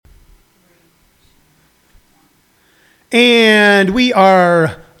And we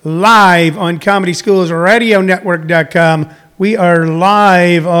are live on ComedySchoolsRadioNetwork.com. We are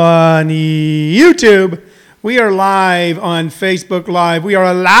live on YouTube. We are live on Facebook Live. We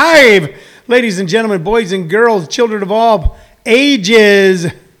are live, ladies and gentlemen, boys and girls, children of all ages.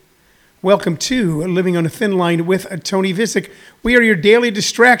 Welcome to Living on a Thin Line with Tony Visick. We are your daily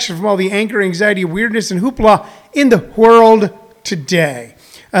distraction from all the anger, anxiety, weirdness, and hoopla in the world today.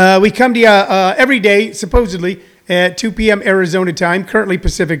 We come to you every day, supposedly, at 2 p.m. Arizona time, currently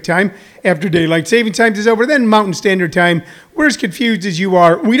Pacific time. After daylight saving times is over, then Mountain Standard Time. We're as confused as you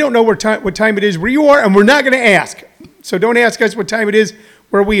are. We don't know what time it is where you are, and we're not going to ask. So don't ask us what time it is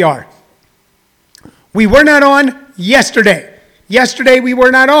where we are. We were not on yesterday. Yesterday we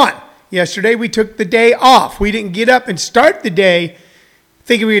were not on. Yesterday we took the day off. We didn't get up and start the day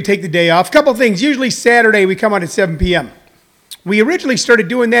thinking we would take the day off. A couple things. Usually Saturday we come on at 7 p.m. We originally started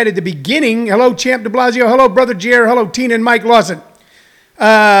doing that at the beginning. Hello, Champ de Blasio. Hello, Brother Jer. Hello, Tina and Mike Lawson.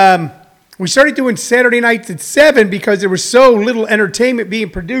 We started doing Saturday nights at 7 because there was so little entertainment being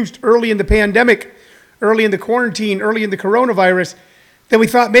produced early in the pandemic, early in the quarantine, early in the coronavirus, that we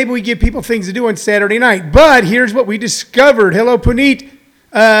thought maybe we'd give people things to do on Saturday night. But here's what we discovered. Hello, Puneet.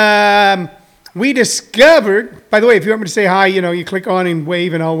 We discovered, by the way, if you want me to say hi, you click on and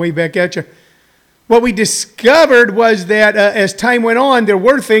wave and I'll wave back at you. What we discovered was that as time went on, there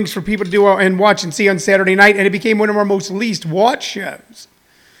were things for people to do and watch and see on Saturday night, and it became one of our most least watched shows.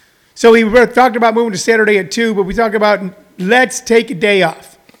 So we talked about moving to Saturday at 2, but we talked about let's take a day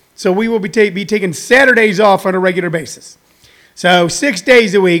off. So we will be taking Saturdays off on a regular basis. So 6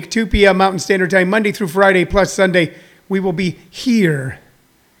 days a week, 2 p.m. Mountain Standard Time, Monday through Friday plus Sunday, we will be here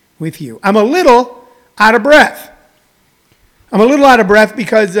with you. I'm a little out of breath.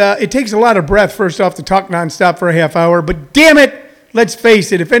 Because it takes a lot of breath, first off, to talk nonstop for a half hour. But damn it, let's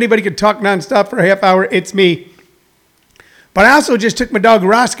face it, if anybody could talk nonstop for a half hour, it's me. But I also just took my dog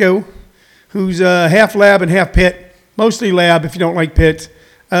Roscoe, who's half lab and half pit. Mostly lab if you don't like pits.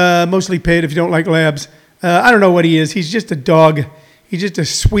 Mostly pit if you don't like labs. I don't know what he is. He's just a dog. He's just a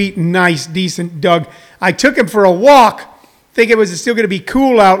sweet, nice, decent dog. I took him for a walk, thinking it was still going to be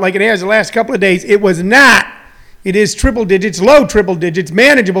cool out like it has the last couple of days. It was not. It is triple digits, low triple digits,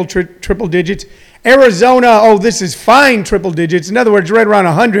 manageable triple digits. Arizona, this is fine triple digits. In other words, right around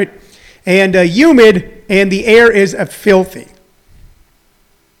 100. And humid, and the air is filthy.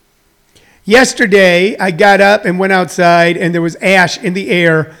 Yesterday, I got up and went outside, and there was ash in the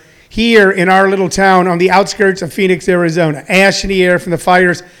air here in our little town on the outskirts of Phoenix, Arizona. Ash in the air from the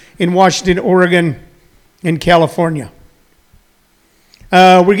fires in Washington, Oregon, and California.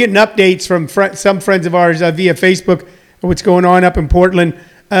 We're getting updates from some friends of ours via Facebook of what's going on up in Portland.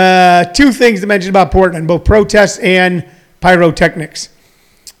 Two things to mention about Portland, both protests and pyrotechnics.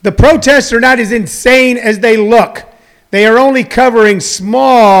 The protests are not as insane as they look. They are only covering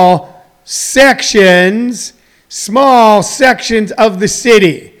small sections of the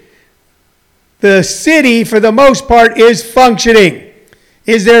city. The city, for the most part, is functioning.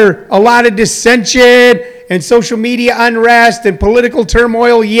 Is there a lot of dissension and social media unrest and political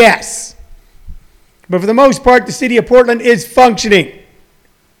turmoil? Yes. But for the most part, the city of Portland is functioning.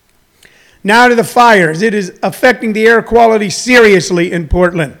 Now to the fires. It is affecting the air quality seriously in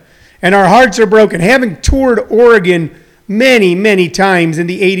Portland. And our hearts are broken. Having toured Oregon many, many times in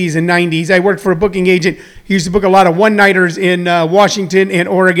the 80s and 90s, I worked for a booking agent who used to book a lot of one-nighters in Washington and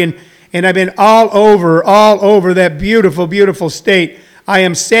Oregon. And I've been all over that beautiful, beautiful state. I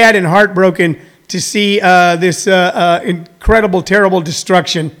am sad and heartbroken to see this incredible, terrible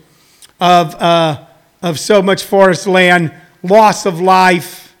destruction of so much forest land, loss of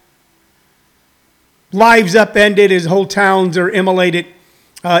life, lives upended as whole towns are immolated.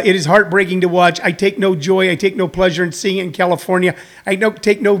 It is heartbreaking to watch. I take no joy, I take no pleasure in seeing it in California. I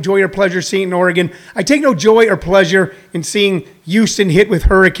take no joy or pleasure seeing it in Oregon. I take no joy or pleasure in seeing Houston hit with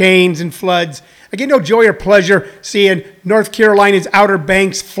hurricanes and floods. I get no joy or pleasure seeing North Carolina's Outer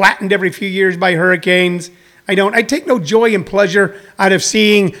Banks flattened every few years by hurricanes. I take no joy and pleasure out of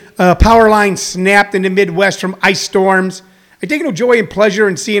seeing power lines snapped in the Midwest from ice storms. I take no joy and pleasure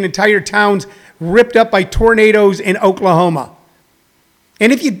in seeing entire towns ripped up by tornadoes in Oklahoma.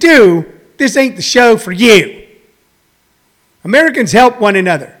 And if you do, this ain't the show for you. Americans help one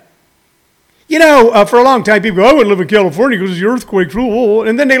another. For a long time, people go, I wouldn't live in California because of the earthquakes.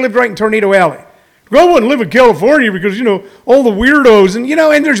 And then they lived right in Tornado Alley. I wouldn't live in California because, all the weirdos. And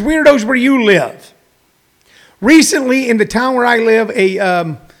there's weirdos where you live. Recently, in the town where I live,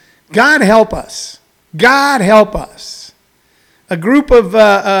 God help us, a group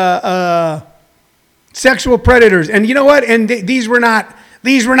of sexual predators. And you know what? And these were not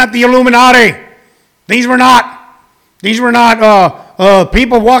the Illuminati. These were not. These were not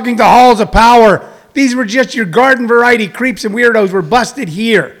people walking the halls of power. These were just your garden variety creeps and weirdos were busted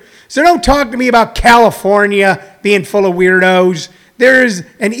here. So don't talk to me about California being full of weirdos. There's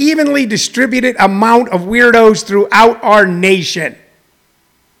an evenly distributed amount of weirdos throughout our nation.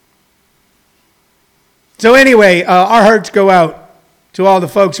 So anyway, our hearts go out to all the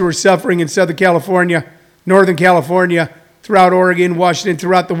folks who are suffering in Southern California, Northern California, throughout Oregon, Washington,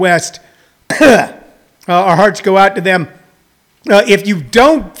 throughout the West. Our hearts go out to them. If you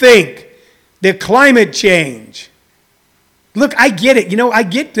don't think that climate change, look, I get it. I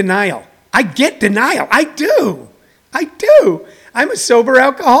get denial. I do. I'm a sober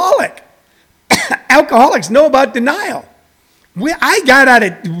alcoholic. Alcoholics know about denial.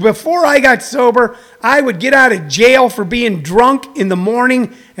 Before I got sober, I would get out of jail for being drunk in the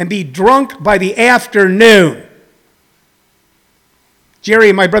morning and be drunk by the afternoon.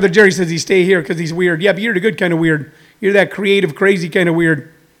 My brother Jerry says he stay here because he's weird. Yeah, but you're the good kind of weird. You're that creative, crazy kind of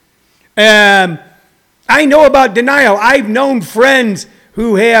weird. I know about denial. I've known friends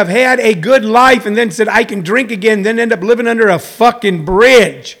who have had a good life and then said, I can drink again, then end up living under a fucking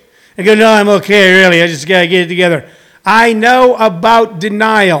bridge. And go, no, I'm okay, really. I just got to get it together. I know about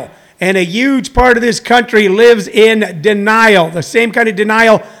denial. And a huge part of this country lives in denial. The same kind of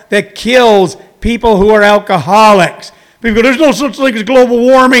denial that kills people who are alcoholics. People go, there's no such thing as global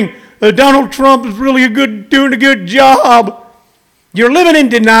warming. Donald Trump is really doing a good job. You're living in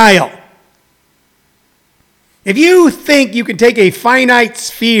denial. If you think you can take a finite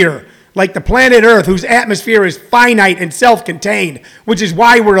sphere like the planet Earth, whose atmosphere is finite and self-contained, which is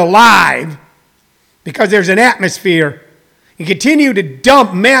why we're alive, because there's an atmosphere, and continue to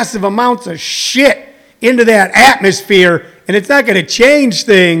dump massive amounts of shit into that atmosphere, and it's not going to change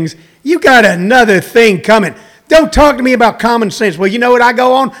things, you got another thing coming. Don't talk to me about common sense. Well, you know what I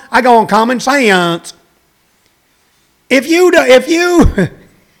go on? I go on common sense.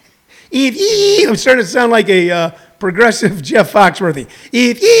 I'm starting to sound like a progressive Jeff Foxworthy.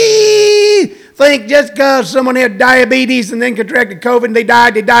 If you think just because someone had diabetes and then contracted COVID and they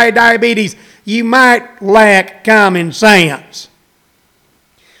died of diabetes, you might lack common sense.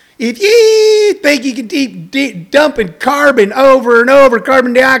 If you think you can keep dumping carbon over and over,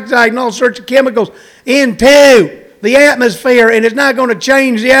 carbon dioxide and all sorts of chemicals into the atmosphere and it's not going to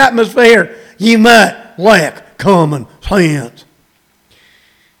change the atmosphere, you might lack common sense.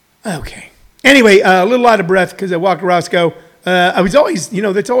 Okay. Anyway, a little out of breath because I walked Roscoe. I was always,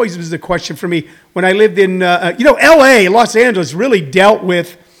 that's always was a question for me. When I lived in, L.A., Los Angeles really dealt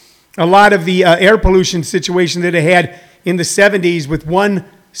with a lot of the air pollution situation that it had in the 70s with one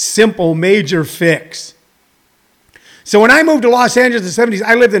simple major fix. So when I moved to Los Angeles in the 70s,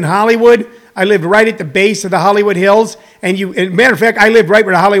 I lived in Hollywood. I lived right at the base of the Hollywood Hills. And matter of fact, I lived right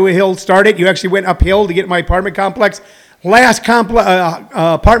where the Hollywood Hills started. You actually went uphill to get my apartment complex. Last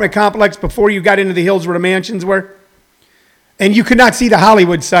apartment complex before you got into the hills where the mansions were. And you could not see the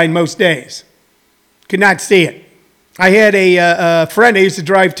Hollywood sign most days. Could not see it. I had a friend I used to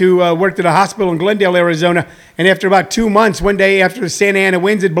drive to, worked at a hospital in Glendale, Arizona. And after about 2 months, one day after the Santa Ana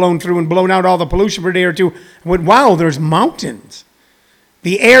winds had blown through and blown out all the pollution for a day or two, I went, wow, there's mountains.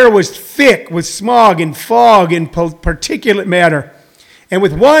 The air was thick with smog and fog and particulate matter. And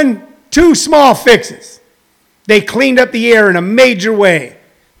with 2 small fixes, they cleaned up the air in a major way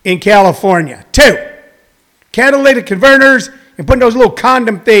in California. 2, catalytic converters and putting those little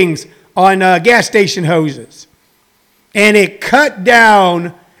condom things on gas station hoses. And it cut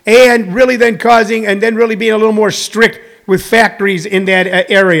down and really then really being a little more strict with factories in that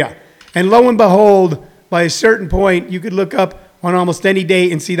area. And lo and behold, by a certain point, you could look up on almost any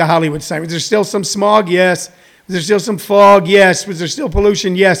day and see the Hollywood sign. Was there still some smog? Yes. Was there still some fog? Yes. Was there still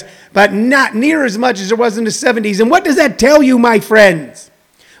pollution? Yes. But not near as much as there was in the 70s. And what does that tell you, my friends?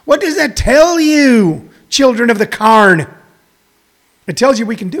 What does that tell you, children of the Karn? It tells you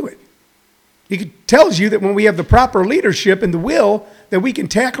we can do it. It tells you that when we have the proper leadership and the will, that we can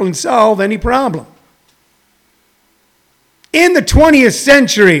tackle and solve any problem. In the 20th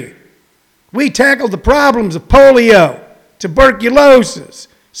century, we tackled the problems of polio, tuberculosis,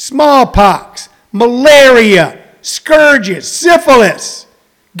 smallpox, malaria, scourges, syphilis,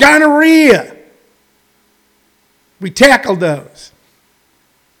 gonorrhea. We tackled those.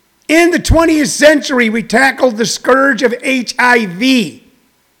 In the 20th century, we tackled the scourge of HIV.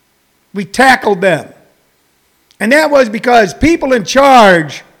 We tackled them. And that was because people in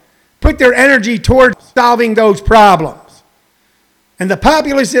charge put their energy towards solving those problems. And the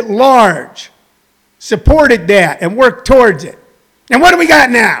populace at large supported that and worked towards it. And what do we got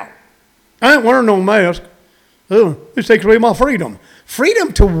now? I ain't wearing no mask. Oh, this takes away my freedom.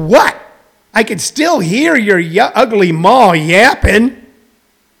 Freedom to what? I can still hear your ugly maw yapping.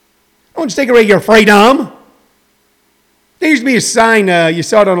 Don't you take away your freedom. There used to be a sign, you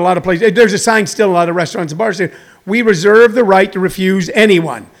saw it on a lot of places. There's a sign still in a lot of restaurants and bars saying, we reserve the right to refuse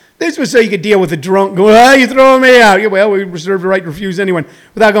anyone. This was so you could deal with a drunk going, oh, you're throwing me out. Yeah, well, we reserve the right to refuse anyone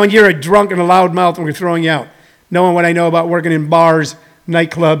without going, you're a drunk and a loud mouth and we're throwing you out. Knowing what I know about working in bars,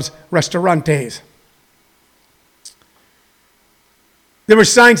 nightclubs, restaurantes. There were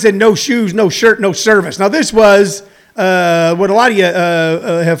signs that said no shoes, no shirt, no service. Now this was what a lot of you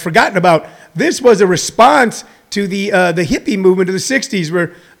have forgotten about. This was a response to the hippie movement of the 60s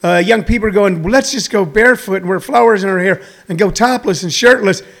where young people are going, well, let's just go barefoot and wear flowers in our hair and go topless and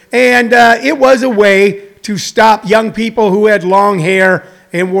shirtless. And it was a way to stop young people who had long hair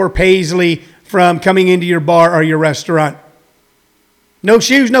and wore paisley from coming into your bar or your restaurant. No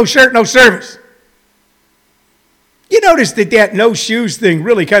shoes, no shirt, no service. You notice that no shoes thing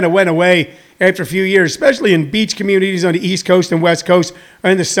really kind of went away after a few years, especially in beach communities on the East Coast and West Coast or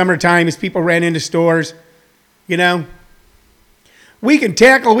in the summertime as people ran into stores. You know, we can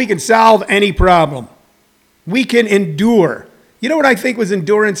tackle, we can solve any problem. We can endure. You know what I think was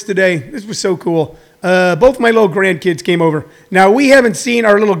endurance today? This was so cool. Both my little grandkids came over. Now, we haven't seen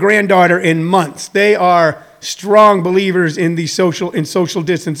our little granddaughter in months. They are strong believers in social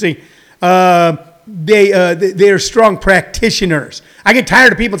distancing. They are strong practitioners. I get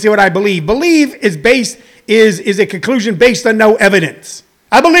tired of people say what I believe. Believe is a conclusion based on no evidence.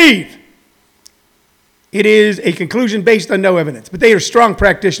 I believe. It is a conclusion based on no evidence. But they are strong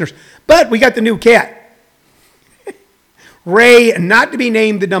practitioners. But we got the new cat. Ray, not to be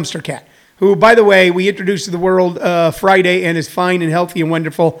named the dumpster cat, who, by the way, we introduced to the world Friday and is fine and healthy and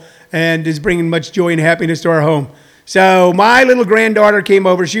wonderful and is bringing much joy and happiness to our home. So my little granddaughter came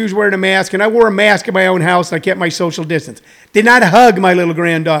over. She was wearing a mask, and I wore a mask in my own house, and I kept my social distance. Did not hug my little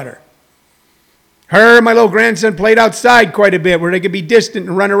granddaughter. Her and my little grandson played outside quite a bit where they could be distant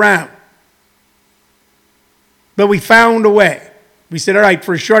and run around. But we found a way. We said, all right,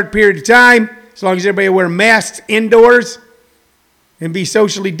 for a short period of time, as long as everybody wear masks indoors and be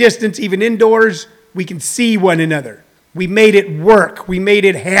socially distanced, even indoors, we can see one another. We made it work. We made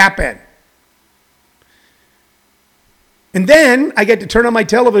it happen. And then I get to turn on my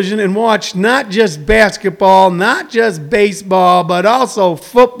television and watch not just basketball, not just baseball, but also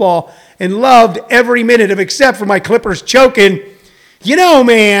football, and loved every minute of it, except for my Clippers choking. You know,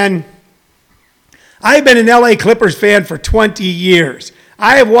 man, I've been an LA Clippers fan for 20 years.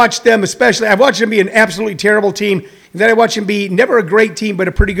 I have watched them, I've watched them be an absolutely terrible team. And then I watched them be never a great team, but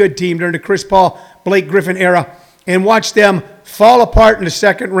a pretty good team during the Chris Paul, Blake Griffin era, and watched them fall apart in the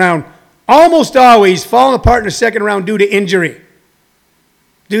second round. Almost always falling apart in the second round due to injury.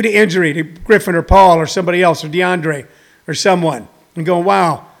 Due to injury to Griffin or Paul or somebody else or DeAndre or someone. And going,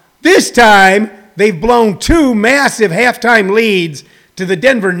 wow. This time, they've blown two massive halftime leads to the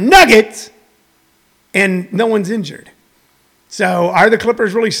Denver Nuggets, and no one's injured. So are the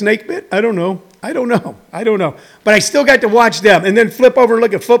Clippers really snake bit? I don't know. But I still got to watch them and then flip over and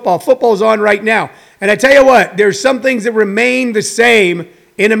look at football. Football's on right now. And I tell you what, there's some things that remain the same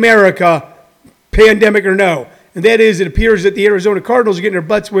in America, pandemic or no. And that is, it appears that the Arizona Cardinals are getting their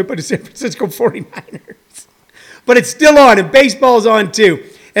butts whipped by the San Francisco 49ers. But it's still on, and baseball's on too.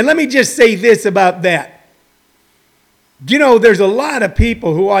 And let me just say this about that. You know, there's a lot of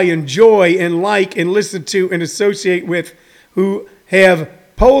people who I enjoy and like and listen to and associate with who have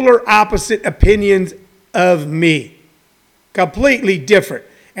polar opposite opinions of me. Completely different.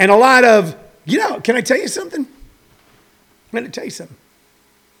 And a lot of, can I tell you something? I'm going to tell you something.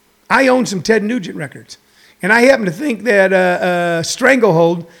 I own some Ted Nugent records. And I happen to think that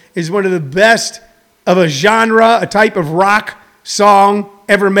Stranglehold is one of the best of a genre, a type of rock song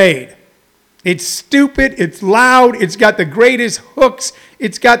ever made. It's stupid, it's loud, it's got the greatest hooks,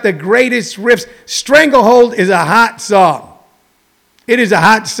 it's got the greatest riffs. Stranglehold is a hot song. It is a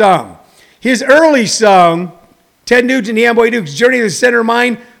hot song. His early song, Ted Nugent and the Amboy Dukes, Journey to the Center of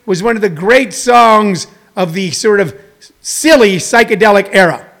Mind, was one of the great songs of the sort of silly psychedelic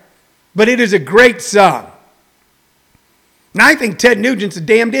era. But it is a great song. And I think Ted Nugent's a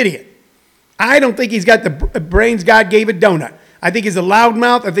damned idiot. I don't think he's got the brains God gave a donut. I think he's a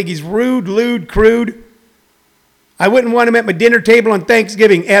loudmouth. I think he's rude, lewd, crude. I wouldn't want him at my dinner table on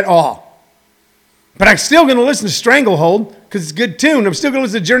Thanksgiving at all. But I'm still going to listen to Stranglehold because it's a good tune. I'm still going to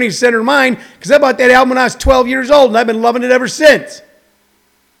listen to Journey to Center of Mind because I bought that album when I was 12 years old and I've been loving it ever since.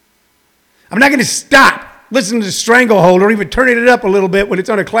 I'm not going to stop listening to Stranglehold or even turning it up a little bit when it's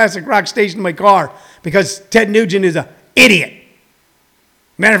on a classic rock station in my car because Ted Nugent is an idiot.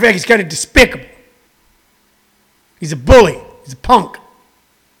 Matter of fact, he's kind of despicable. He's a bully. He's a punk.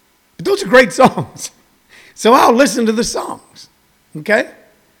 But Those are great songs. So I'll listen to the songs. Okay?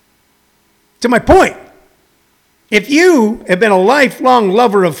 To my point, if you have been a lifelong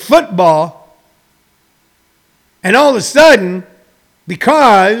lover of football, and all of a sudden,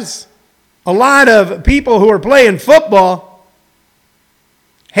 because a lot of people who are playing football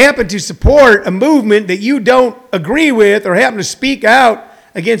happen to support a movement that you don't agree with or happen to speak out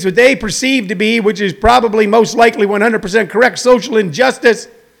against what they perceive to be, which is probably most likely 100% correct, social injustice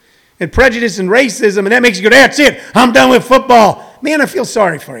and prejudice and racism, and that makes you go, that's it, I'm done with football. Man, I feel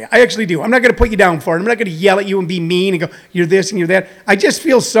sorry for you. I actually do. I'm not going to put you down for it. I'm not going to yell at you and be mean and go, you're this and you're that. I just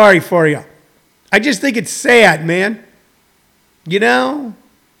feel sorry for you. I just think it's sad, man. You know?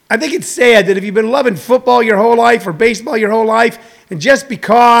 I think it's sad that if you've been loving football your whole life or baseball your whole life, and just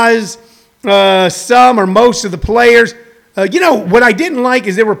because some or most of the players, what I didn't like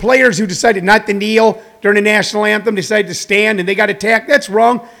is there were players who decided not to kneel during the national anthem, decided to stand, and they got attacked. That's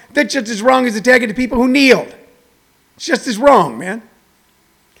wrong. That's just as wrong as attacking the people who kneeled. It's just as wrong, man.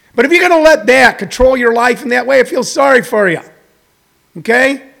 But if you're going to let that control your life in that way, I feel sorry for you.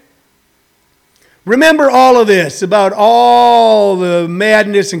 Okay? Remember all of this about all the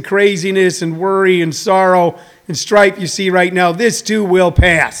madness and craziness and worry and sorrow and strife you see right now. This too will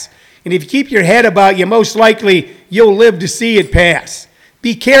pass. And if you keep your head about you, most likely you'll live to see it pass.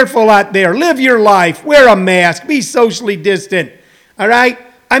 Be careful out there. Live your life. Wear a mask. Be socially distant. All right?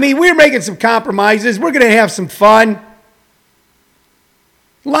 I mean, we're making some compromises. We're going to have some fun.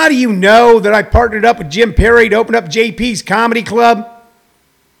 A lot of you know that I partnered up with Jim Perry to open up JP's Comedy Club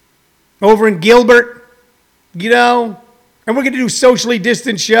over in Gilbert, and we're going to do socially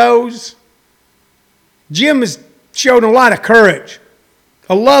distant shows. Jim has shown a lot of courage,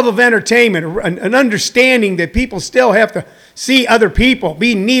 a love of entertainment, an understanding that people still have to see other people,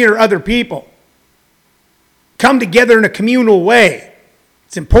 be near other people, come together in a communal way.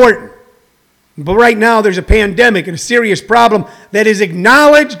 It's important. But right now there's a pandemic and a serious problem that is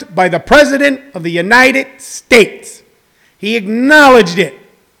acknowledged by the President of the United States. He acknowledged it,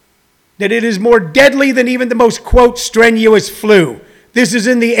 that it is more deadly than even the most, quote, strenuous flu. This is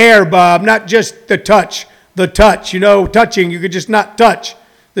in the air, Bob, not just the touch. The touch, touching, you could just not touch.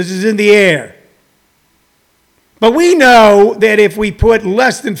 This is in the air. But we know that if we put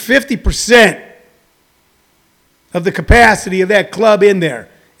less than 50% of the capacity of that club in there,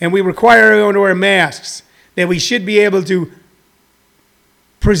 and we require everyone to wear masks, that we should be able to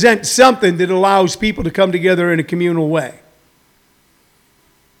present something that allows people to come together in a communal way.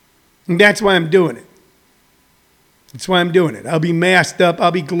 And that's why I'm doing it. That's why I'm doing it. I'll be masked up.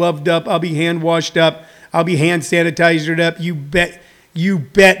 I'll be gloved up. I'll be hand washed up. I'll be hand sanitized up. You bet. You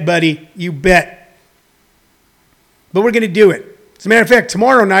bet, buddy. You bet. But we're going to do it. As a matter of fact,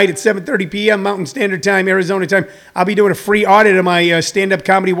 tomorrow night at 7:30 p.m. Mountain Standard Time, Arizona time, I'll be doing a free audit of my stand-up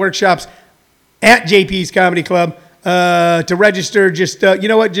comedy workshops at JP's Comedy Club. To register, just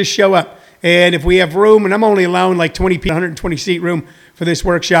show up. And if we have room, and I'm only allowing like 20 people, 120-seat room for this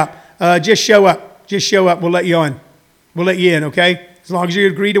workshop, just show up. Just show up. We'll let you on. We'll let you in, okay? As long as you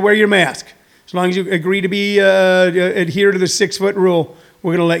agree to wear your mask. As long as you agree to be adhere to the 6-foot rule,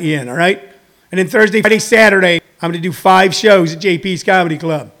 we're going to let you in, all right? And then Thursday, Friday, Saturday, I'm going to do 5 shows at JP's Comedy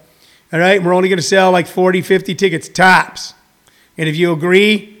Club. All right? We're only going to sell like 40, 50 tickets, tops. And if you'll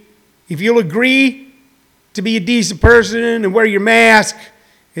agree to be a decent person and wear your mask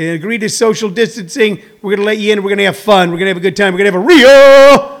and agree to social distancing, we're going to let you in and we're going to have fun. We're going to have a good time. We're going to have a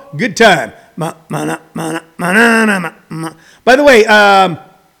real good time. By the way,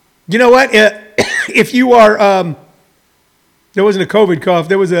 you know what? If you are... there wasn't a COVID cough.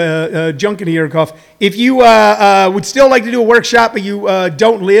 There was a junk in the ear cough. If you would still like to do a workshop, but you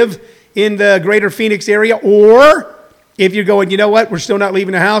don't live in the greater Phoenix area, or if you're going, you know what, we're still not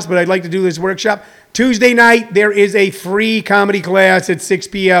leaving the house, but I'd like to do this workshop, Tuesday night, there is a free comedy class at 6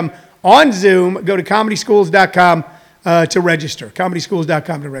 p.m. on Zoom. Go to comedyschools.com to register.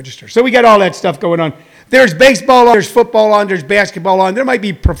 Comedyschools.com to register. So we got all that stuff going on. There's baseball on, there's football on, there's basketball on. There might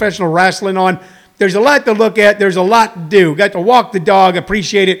be professional wrestling on. There's a lot to look at. There's a lot to do. Got to walk the dog.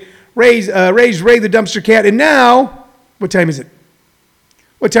 Appreciate it. Raise Ray the dumpster cat. And now, what time is it?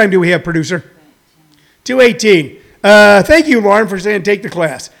 What time do we have, producer? 2:18. Thank you, Lauren, for saying take the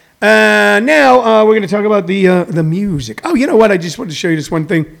class. Now we're going to talk about the music. Oh, you know what? I just wanted to show you this one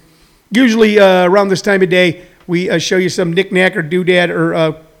thing. Usually around this time of day, we show you some knick-knack or doodad,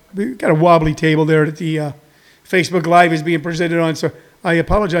 or we got a wobbly table there that the Facebook Live is being presented on. So I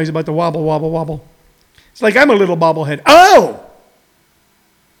apologize about the wobble. It's like I'm a little bobblehead. Oh!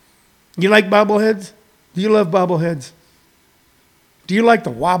 You like bobbleheads? Do you love bobbleheads? Do you like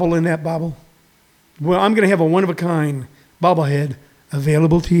the wobble in that bobble? Well, I'm going to have a one-of-a-kind bobblehead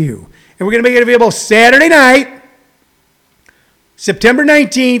available to you. And we're going to make it available Saturday night, September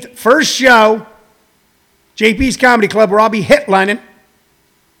 19th, first show, JP's Comedy Club, where I'll be headlining.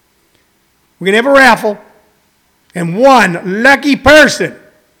 We're going to have a raffle, and one lucky person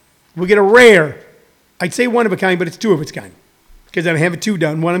will get a rare, I'd say one of a kind, but it's two of its kind, because I have two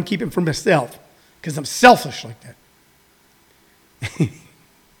done. One I'm keeping for myself, because I'm selfish like that.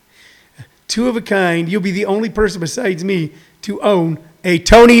 Two of a kind. You'll be the only person besides me to own a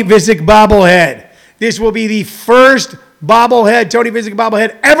Tony Visick bobblehead. This will be the first bobblehead, Tony Visick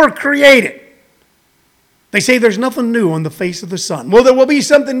bobblehead, ever created. They say there's nothing new on the face of the sun. Well, there will be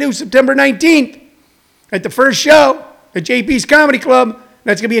something new September 19th at the first show at JP's Comedy Club.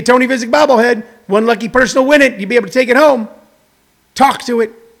 That's going to be a Tony Visick bobblehead. One lucky person will win it. You'll be able to take it home, talk to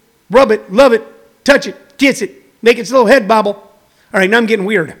it, rub it, love it, touch it, kiss it, make its little head bobble. All right, now I'm getting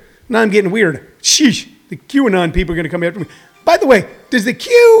weird. Sheesh, the QAnon people are going to come after me. By the way, does the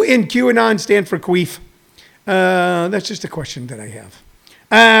Q in QAnon stand for queef? That's just a question that I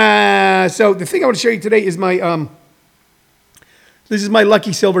have. So the thing I want to show you today is my, this is my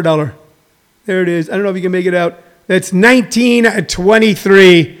lucky silver dollar. There it is. I don't know if you can make it out. That's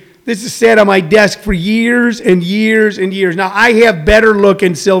 1923. This is sat on my desk for years and years and years. Now, I have better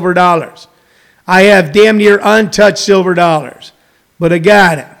looking silver dollars. I have damn near untouched silver dollars. But I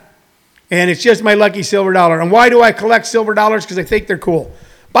got it. And it's just my lucky silver dollar. And why do I collect silver dollars? Because I think they're cool.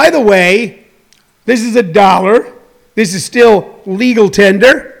 By the way, this is $1. This is still legal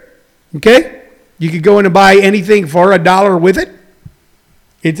tender. Okay? You could go in and buy anything for $1 with it.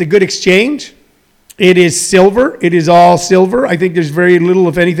 It's a good exchange. It is silver. It is all silver. I think there's very little,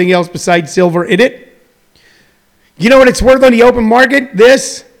 if anything else, besides silver in it. You know what it's worth on the open market?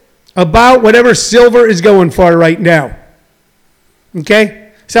 This, about whatever silver is going for right now.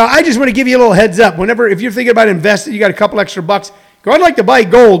 Okay? So I just want to give you a little heads up. Whenever, if you're thinking about investing, you got a couple extra bucks, go, I'd like to buy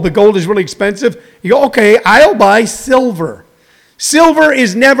gold, but gold is really expensive. You go, okay, I'll buy silver. Silver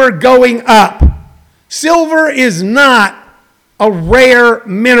is never going up. Silver is not a rare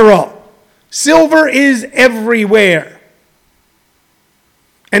mineral. Silver is everywhere.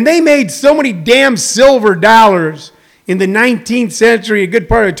 And they made so many damn silver dollars in the 19th century, a good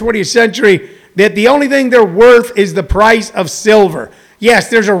part of the 20th century, that the only thing they're worth is the price of silver. Yes,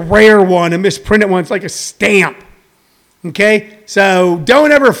 there's a rare one, a misprinted one. It's like a stamp. Okay? So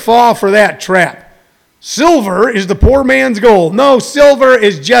don't ever fall for that trap. Silver is the poor man's gold. No, silver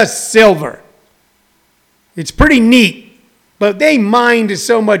is just silver. It's pretty neat. But they mined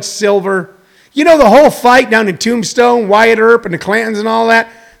so much silver. You know the whole fight down in Tombstone, Wyatt Earp and the Clantons and all that?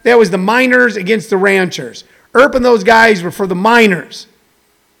 That was the miners against the ranchers. Earp and those guys were for the miners.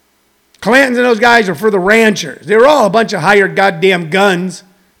 Clantons and those guys are for the ranchers. They were all a bunch of hired goddamn guns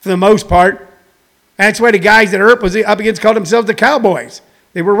for the most part. That's why the guys that Earp was up against called themselves the cowboys.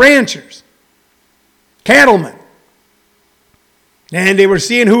 They were ranchers, cattlemen. And they were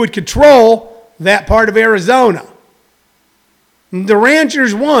seeing who would control that part of Arizona. The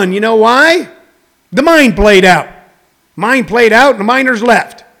ranchers won. You know why? The mine played out. Mine played out and the miners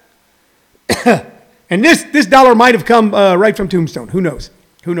left. And this dollar might have come right from Tombstone. Who knows?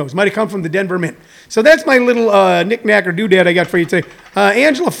 Who knows? Might have come from the Denver Mint. So that's my little knick-knack or doodad I got for you today.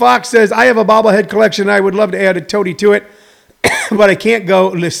 Angela Fox says, I have a bobblehead collection. I would love to add a toady to it, but I can't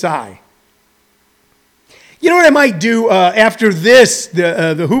go Lisai. You know what I might do after this,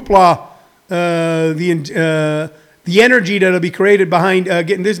 the hoopla, the energy that will be created behind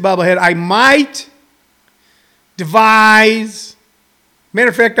getting this bobblehead, I might devise, matter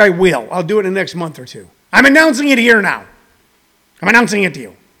of fact, I will. I'll do it in the next month or two. I'm announcing it here now. I'm announcing it to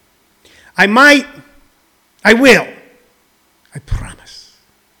you. I will, I promise,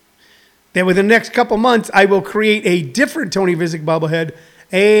 that within the next couple months, I will create a different Tony Visick bobblehead,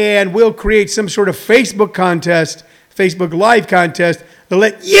 and we'll create some sort of Facebook contest, Facebook Live contest, to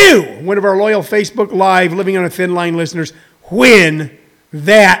let you, one of our loyal Facebook Live Living on a Thin Line listeners, win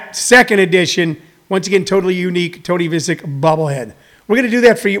that second edition, once again, totally unique Tony Visick bobblehead. We're going to do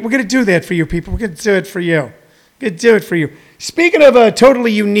that for you. We're going to do that for you, people. We're going to do it for you. Good, do it for you. Speaking of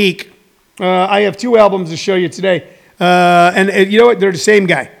totally unique, I have two albums to show you today. And you know what? They're the same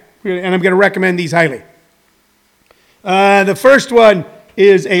guy. And I'm going to recommend these highly. The first one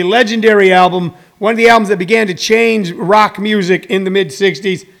is a legendary album, one of the albums that began to change rock music in the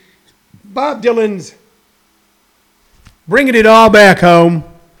mid-'60s. Bob Dylan's Bringing It All Back Home.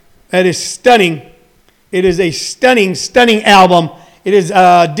 That is stunning. It is a stunning, stunning album. It is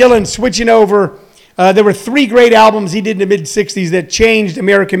Dylan switching over. There were three great albums he did in the mid-'60s that changed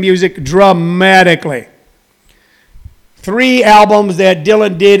American music dramatically. Three albums that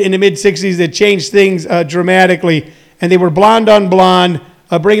Dylan did in the mid-'60s that changed things dramatically. and they were Blonde on Blonde,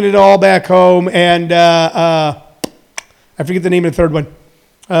 Bringing It All Back Home, and I forget the name of the third one.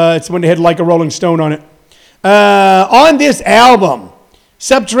 It's the one that had Like a Rolling Stone on it. On this album,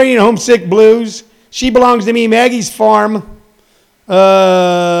 Subterranean Homesick Blues, She Belongs to Me, Maggie's Farm,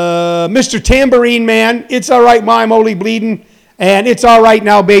 Mr. Tambourine Man, It's All Right Ma, I'm Only Bleeding, and It's All Right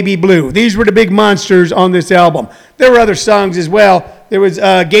Now Baby Blue. These were the big monsters on this album. There were other songs as well. There was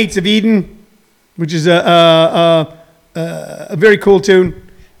Gates of Eden, which is a very cool tune.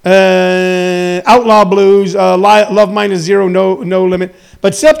 Outlaw Blues, Love Mine is Zero, No Limit.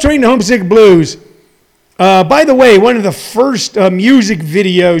 But Subterranean Homesick Blues, by the way, one of the first music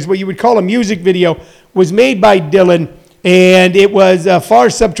videos, what you would call a music video, was made by Dylan, and it was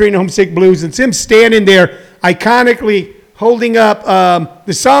for Subterranean Homesick Blues. It's him standing there, iconically holding up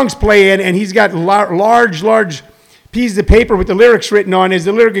the songs playing, and he's got large pieces of paper with the lyrics written on. As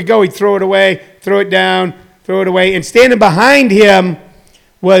the lyric would go, he'd throw it away, throw it down, throw it away. And standing behind him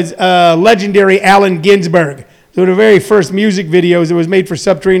was legendary Allen Ginsberg. So the very first music videos that was made for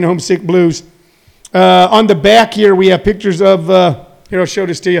Subterranean Homesick Blues. On the back here, we have pictures of, here, I'll show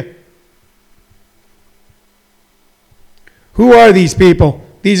this to you. Who are these people?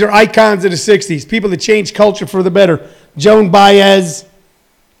 These are icons of the 60s, people that changed culture for the better. Joan Baez,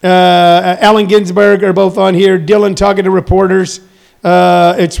 Allen Ginsberg are both on here. Dylan talking to reporters.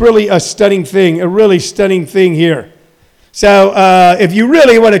 It's really a stunning thing, a really stunning thing here. So if you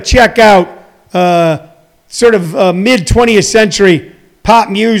really want to check out sort of mid-20th century pop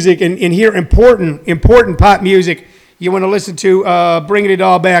music and hear important pop music, you want to listen to Bringing It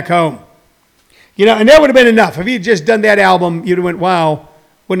All Back Home. You know, and that would have been enough. If he had just done that album, you'd have went, wow,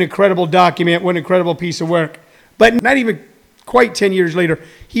 what an incredible document, what an incredible piece of work. But not even quite 10 years later,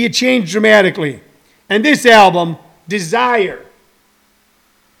 he had changed dramatically. And this album, Desire,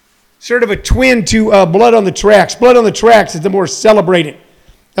 sort of a twin to Blood on the Tracks. Blood on the Tracks is the more celebrated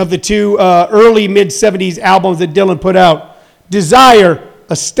of the two early mid-70s albums that Dylan put out. Desire,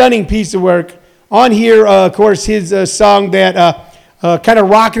 a stunning piece of work. On here, of course, his song that kind of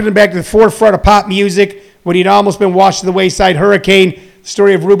rocketed him back to the forefront of pop music when he'd almost been washed to the wayside, Hurricane, the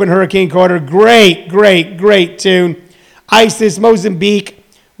story of Reuben Hurricane Carter. Great tune. Isis, Mozambique,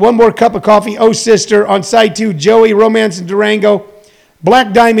 One More Cup of Coffee, Oh Sister. On side 2, Joey, Romance in Durango.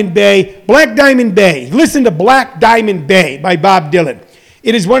 Black Diamond Bay. Black Diamond Bay. Listen to Black Diamond Bay by Bob Dylan.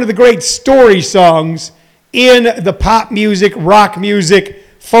 It is one of the great story songs in the pop music, rock music,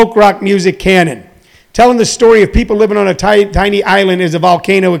 folk rock music canon. Telling the story of people living on a tiny island as a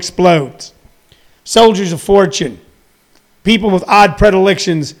volcano explodes. Soldiers of fortune. People with odd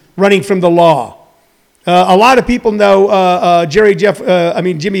predilections running from the law. A lot of people know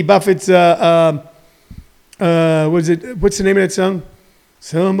Jimmy Buffett's, what's the name of that song?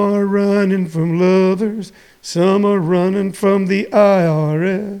 Some are running from lovers, some are running from the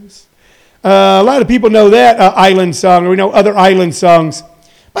IRS. A lot of people know that island song, or we know other island songs.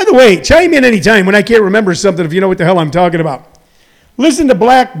 By the way, chime in anytime when I can't remember something if you know what the hell I'm talking about. Listen to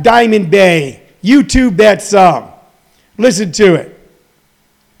Black Diamond Bay. YouTube that song. Listen to it.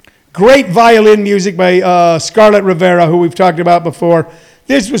 Great violin music by Scarlett Rivera, who we've talked about before.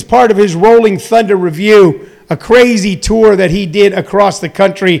 This was part of his Rolling Thunder Review, a crazy tour that he did across the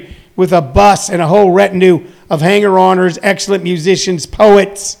country with a bus and a whole retinue of hanger-oners, excellent musicians,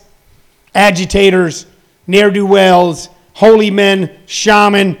 poets, agitators, ne'er-do-wells, holy men,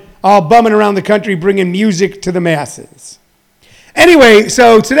 shaman, all bumming around the country bringing music to the masses. Anyway,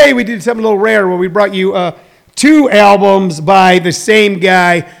 so today we did something a little rare where we brought you 2 albums by the same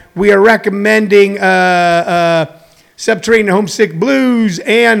guy. We are recommending Subterranean Homesick Blues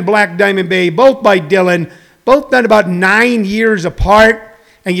and Black Diamond Bay, both by Dylan, both done about 9 years apart.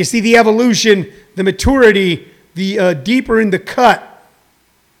 And you see the evolution, the maturity, the deeper in the cut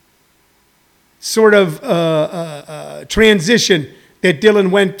sort of transition that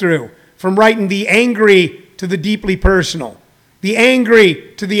Dylan went through. From writing the angry to the deeply personal, the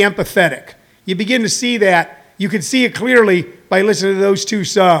angry to the empathetic. You begin to see that. You can see it clearly by listening to those 2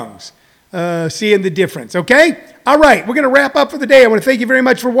 songs, seeing the difference, okay? All right, we're going to wrap up for the day. I want to thank you very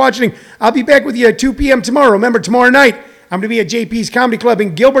much for watching. I'll be back with you at 2 p.m. tomorrow. Remember, tomorrow night, I'm going to be at JP's Comedy Club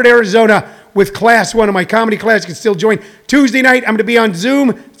in Gilbert, Arizona with Class 1 of my comedy class. You can still join. Tuesday night, I'm going to be on Zoom.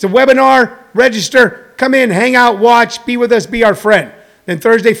 It's a webinar. Register. Come in, hang out, watch, be with us, be our friend. Then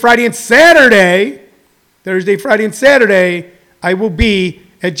Thursday, Friday, and Saturday, I will be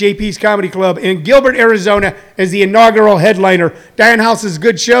at JP's Comedy Club in Gilbert, Arizona as the inaugural headliner. Diane House's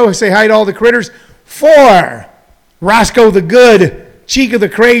Good Show. Say hi to all the critters. 4, Roscoe the Good, Chica the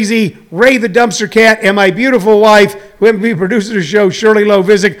Crazy, Ray the Dumpster Cat, and my beautiful wife, who happens to be producer of the show, Shirley Lowe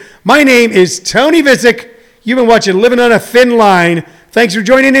Visick. My name is Tony Visick. You've been watching Living on a Thin Line. Thanks for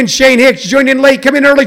joining in. Shane Hicks joined in late, come in early.